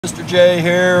Mr. J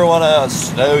here on a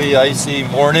snowy, icy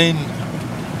morning.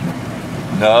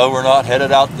 No, we're not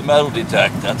headed out to metal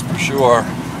detect, that's for sure.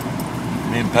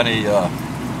 Me and Penny,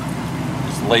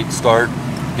 it's a late start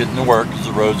getting to work because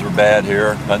the roads are bad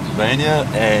here in Pennsylvania,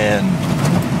 and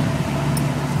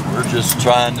we're just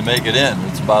trying to make it in.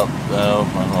 It's about, I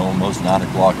don't know, almost 9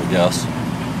 o'clock, I guess.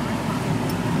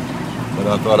 But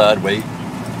I thought I'd wait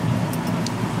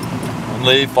and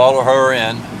leave, follow her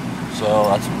in. So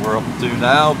that's what we're up to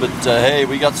now. But hey,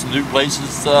 we got some new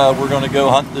places we're going to go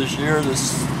hunt this year,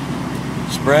 this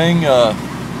spring.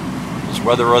 This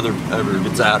weather ever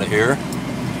gets out of here.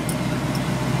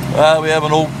 We have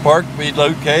an old park we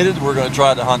located. We're going to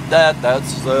try to hunt that.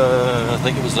 That's I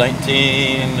think it was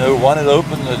 1901 it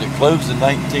opened, and it closed in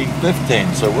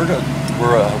 1915. So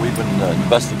we've been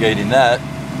investigating that,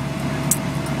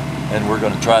 and we're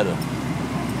going to try to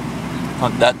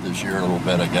hunt that this year a little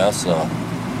bit, I guess.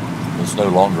 It's no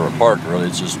longer a park, really.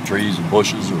 It's just trees and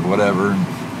bushes or whatever.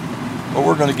 But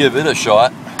we're going to give it a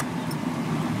shot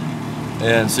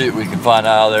and see what we can find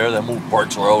out of there. Them old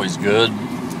parks are always good.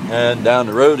 And down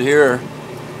the road here,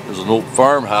 there's an old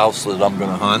farmhouse that I'm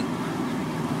going to hunt.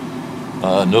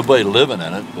 Nobody living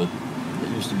in it, but it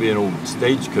used to be an old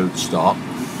stagecoach stop.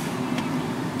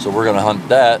 So we're going to hunt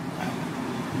that.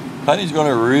 Penny's going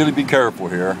to really be careful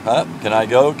here. Huh? Can I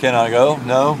go? Can I go?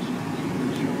 No.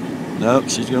 Nope,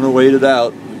 she's going to wait it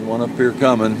out. There's one up here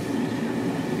coming.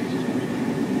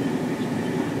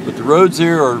 But the roads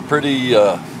here are pretty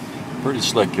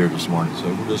slick here this morning, so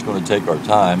we're just going to take our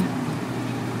time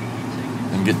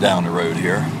and get down the road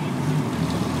here.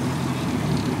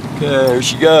 Okay, there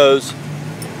she goes.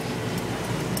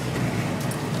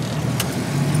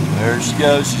 There she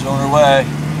goes. She's on her way.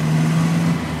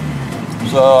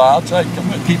 So I'll try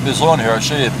to keep this on here. I'll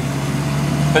show you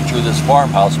a picture of this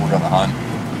farmhouse we're going to hunt.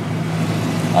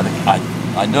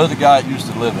 I know the guy that used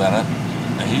to live in it,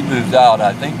 and he moved out.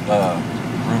 I think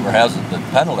rumor has it that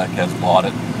Penelec has bought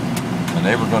it, and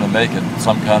they were going to make it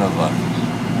some kind of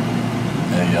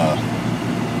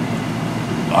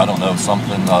I don't know,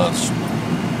 something,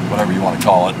 whatever you want to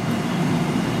call it.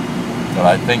 But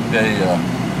I think they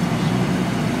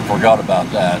forgot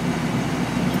about that.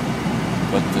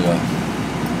 But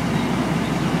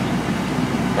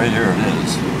right here it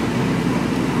is.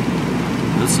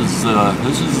 This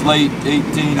is late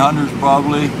 1800s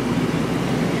probably.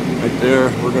 Right there.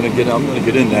 I'm gonna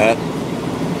get in that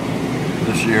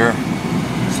this year.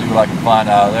 See what I can find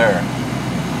out of there.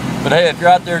 But hey, if you're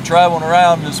out there traveling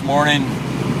around this morning,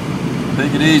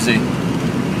 take it easy,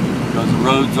 because the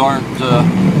roads aren't the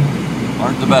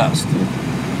best.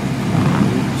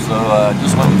 So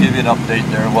just wanted to give you an update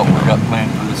there of what we got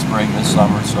planned for this spring, this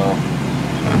summer. So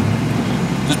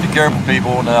just be careful,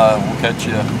 people, and we'll catch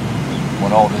you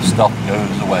when all this stuff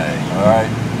goes away. Alright?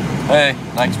 Hey,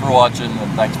 thanks for watching,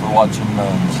 and thanks for watching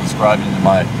and subscribing to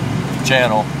my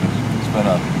channel. It's been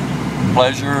a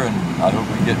pleasure, and I hope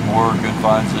we get more good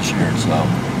finds this year. So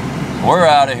we're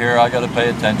out of here. I got to pay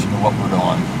attention to what we're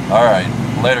doing. Alright,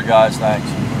 later guys, thanks.